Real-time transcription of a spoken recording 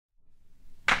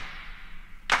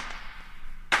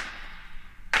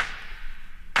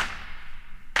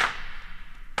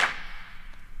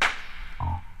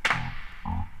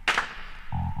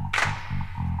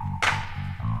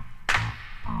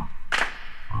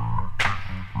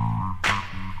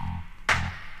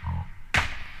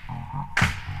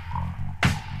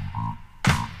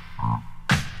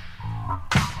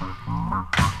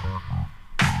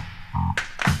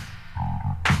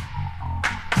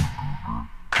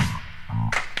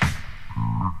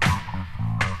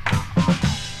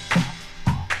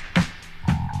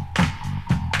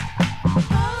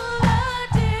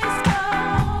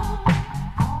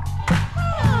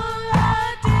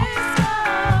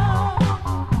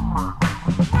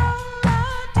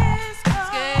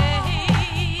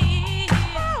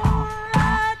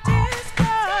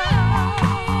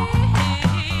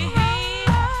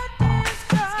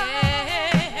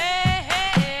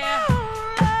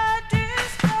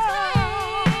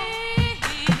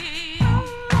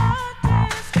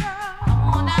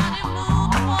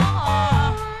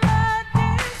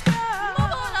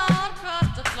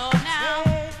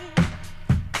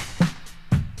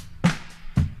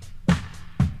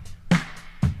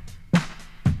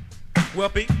Well,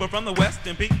 people from the west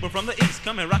and people from the east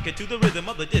come and rock it to the rhythm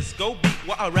of the disco beat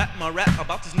while I rap my rap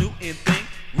about this new in thing,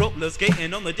 roller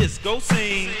skating on the disco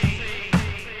scene.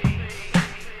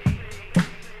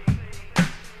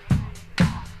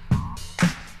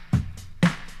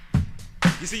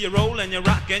 You see, you roll and you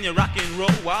rock and roll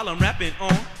while I'm rapping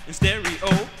on in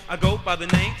stereo. I go by the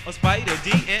name of Spyder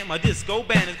D, and my disco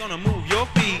band is gonna move your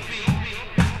feet.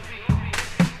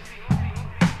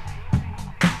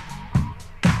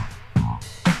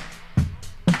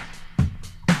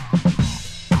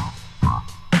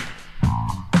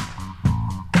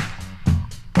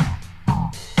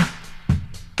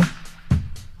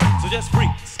 Just freak,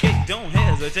 skate, don't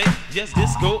hesitate. Just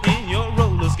disco in your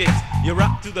roller skates. You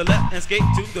rock to the left and skate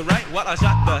to the right while I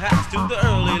shock the house to the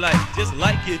early light. Just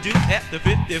like you do at the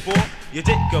 54. You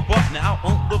take a partner out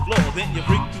on the floor, then you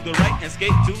freak to the right and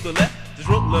skate to the left. Just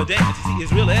roller dance, you see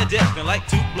it's really different, like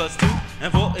 2 + 2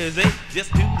 and 4 is 8.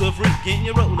 Just do the freak in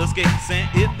your roller skates, and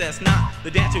if that's not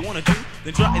the dance you wanna do,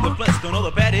 then try the Flintstone or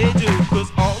the Patty do. Cause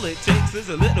all it takes is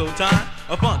a little time,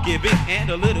 a funky beat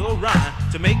and a little rhyme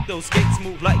to make those skates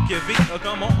move like your feet.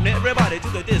 Come on everybody to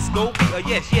the disco beat.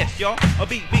 Yes, yes y'all, a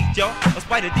beat y'all, a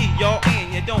Spyder D y'all,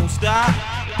 and you don't stop.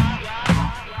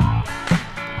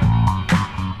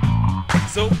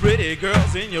 So pretty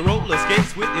girls in your roller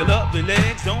skates with your lovely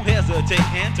legs, don't hesitate.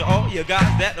 And to all you guys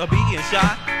that are being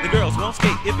shy, the girls won't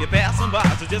skate if you pass them by.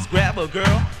 So just grab a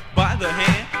girl by the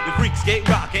hand, you freak, skate,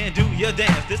 rock, and do your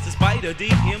dance. This is Spyder D,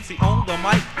 MC on the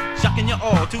mic, shocking you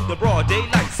all to the broad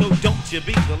daylight. So don't you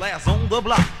be the last on the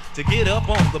block to get up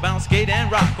on the bounce, skate,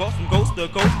 and rock. Cause from coast to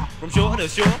coast, from shore to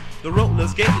shore, the roller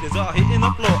skaters are hitting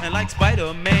the floor. And like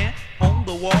Spider-Man on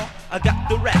the wall, I got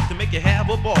the rap to make you have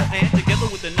a ball. And together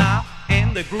with the knob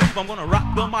and the groove, I'm gonna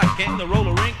rock the mic and the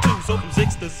roller rink too. So from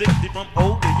 6 to 60, from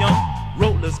old to young,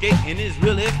 roller skating is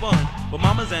really fun for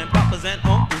mamas and papas and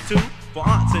uncles too, for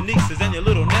aunts and nieces and your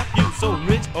little nephews. So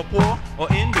rich or poor or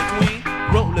in between,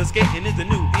 roller skating is the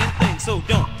new in thing. So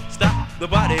don't stop the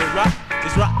body rock,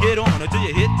 just rock it on until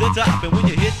you hit the top. And when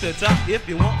you hit the top, if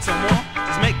you want some more,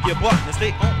 just make your partner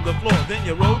stay on the floor. Then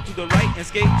you roll to the right and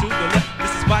skate to the left.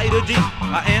 This is Spyder D,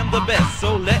 I am the best.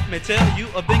 So let me tell you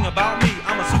a thing about me.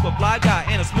 I'm a super fly guy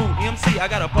and a smooth MC. I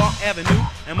got a Park Avenue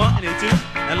and money too,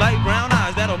 and light brown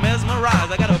eyes that'll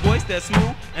mesmerize. I got a voice that's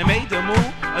smooth and made to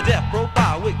move, a deaf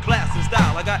profile with class and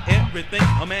style. I got everything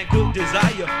a man could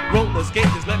desire. Roller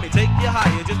skaters, let me take you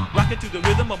higher. Just rock it to the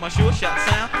rhythm of my sure shot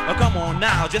sound. Come on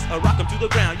now, just rock 'em to the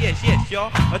ground. Yes, yes, y'all,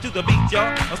 to the beat,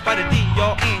 y'all. Spyder D,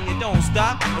 y'all, and you don't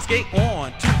stop. Skate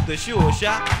on to the sure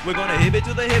shot. We're gonna hip it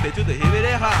to the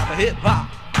hippity hop, hip hop.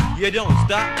 You don't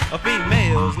stop.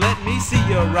 Females, let me see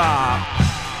you rock.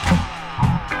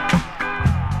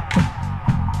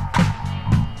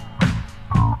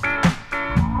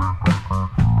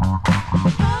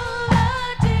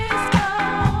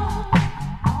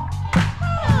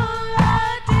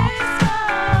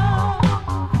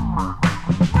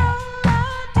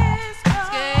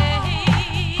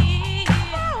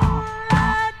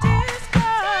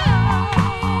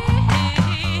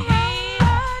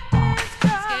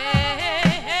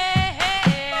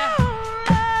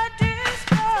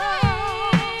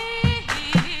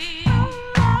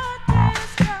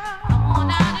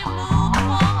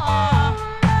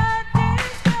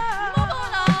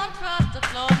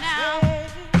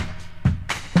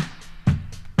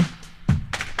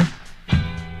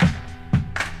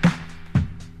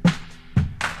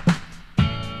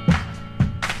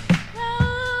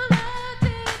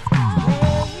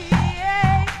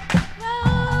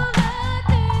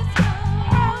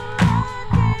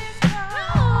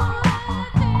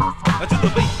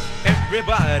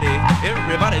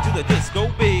 Everybody to the disco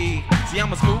beat. See,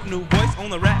 I'm a smooth new voice on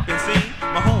the rapping scene.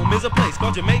 My home is a place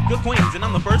called Jamaica, Queens, and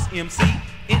I'm the first MC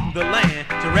in the land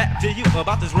to rap to you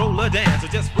about this roller dance. So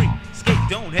just freak, skate,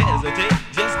 don't hesitate.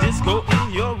 Just disco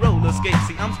in your roller skate.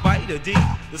 See, I'm Spyder D,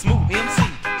 the smooth MC,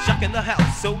 shocking the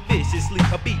house so viciously.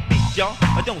 A beat, y'all,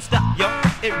 don't stop, y'all.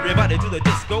 Everybody to the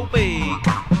disco beat.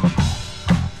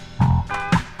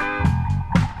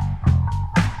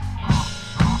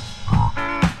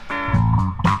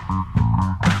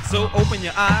 So open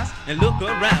your eyes and look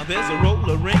around. There's a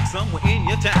roller rink somewhere in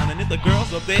your town, and if the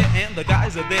girls are there and the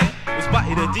guys are there, with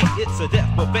Spyder D, it's a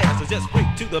death affair. So just freak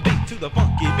to the beat, to the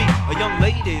funky beat. A young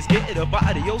ladies, get up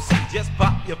out of your seat. Just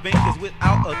pop your fingers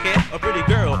without a care. A pretty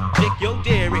girl, shake your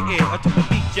dairy air to the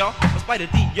beat, y'all. A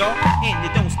Spyder D, y'all, and you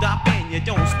don't stop, and you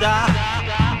don't stop.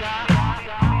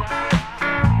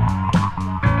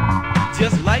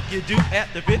 Just like you do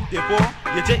at the 54.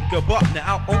 You take a partner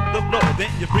out on the floor,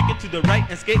 then you freak it to the right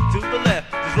and skate to the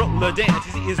left. Just roller dance,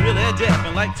 you see it's really deaf,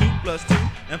 and like 2 + 2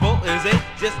 and 4 is 8.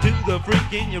 Just do the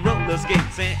freak in your roller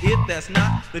skates, and if that's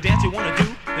not the dance you wanna do,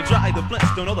 then try the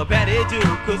Flintstone or the patty do.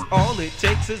 Cause all it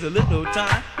takes is a little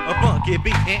time, a funky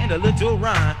beat and a little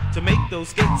rhyme to make those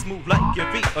skates move like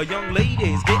your feet. Or young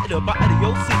ladies, get up out of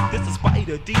your seat. This is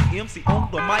Spyder D, MC on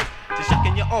the mic, just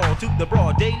shocking you all to the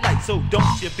broad daylight. So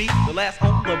don't you be the last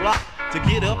on the block to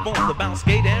get up on the bounce,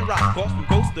 skate and rock. Cause from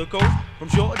coast to coast, from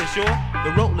shore to shore,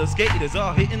 the roller skaters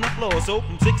are hitting the floor. So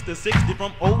from 6 to 60,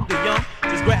 from old to young,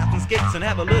 just grab some skates and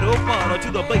have a little fun. Or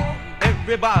to the beat,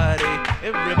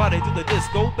 everybody to the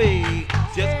disco beat.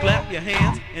 Just clap your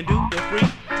hands and do the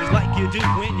freak, just like you do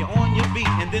when you're on your feet.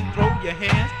 And then throw your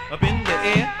hands up in the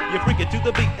air, you freak it to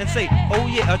the beat and say, oh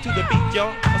yeah, to the beat,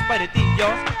 y'all. Spyder D,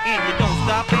 y'all. And you don't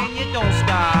stop, and you don't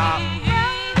stop.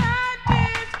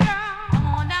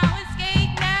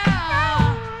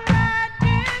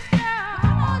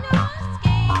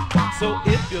 So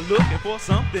if you're looking for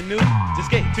something new, just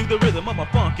skate to the rhythm of my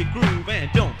funky groove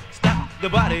and don't stop the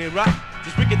body rock.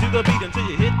 Just freak it to the beat until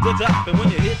you hit the top. And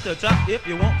when you hit the top, if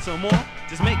you want some more,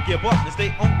 just make your partner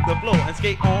stay on the floor and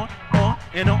skate on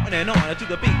and on and on to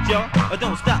the beat, y'all.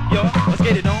 Don't stop, y'all.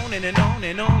 Skate it on and on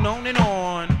and on and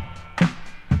on.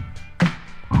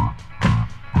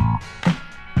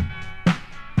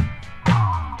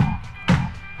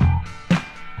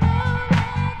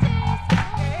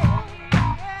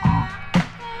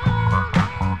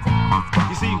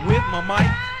 With my mic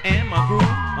and my groove,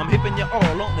 I'm hipping you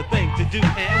all on the thing to do.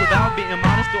 And without being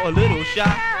modest or a little shy,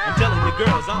 I'm telling you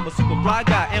girls I'm a super fly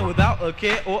guy. And without a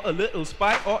care or a little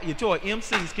spite, all your toy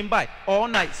MCs can bite all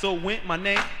night. So when my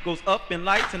name goes up in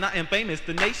lights and I am famous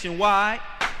to nationwide,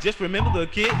 just remember the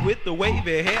kid with the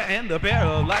wavy hair and the pair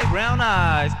of light brown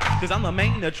eyes. Cause I'm the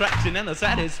main attraction and the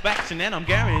satisfaction, and I'm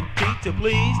guaranteed to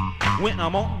please. When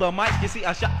I'm on the mic, you see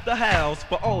I shop the house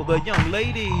for all the young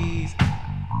ladies.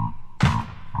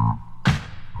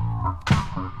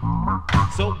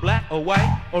 So black or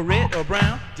white or red or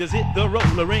brown, just hit the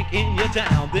roller rink in your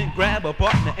town. Then grab a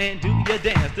partner and do your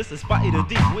dance. This is Spyder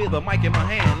D with a mic in my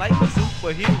hand, like a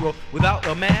superhero without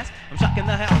a mask. I'm shocking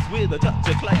the house with a touch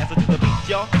of class. To the beat,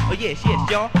 y'all. Oh yes,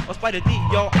 y'all. Spyder D,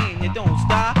 y'all. And you don't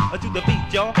stop. To the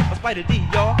beat, y'all. Spyder D,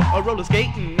 y'all. Roller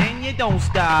skating and you don't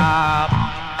stop.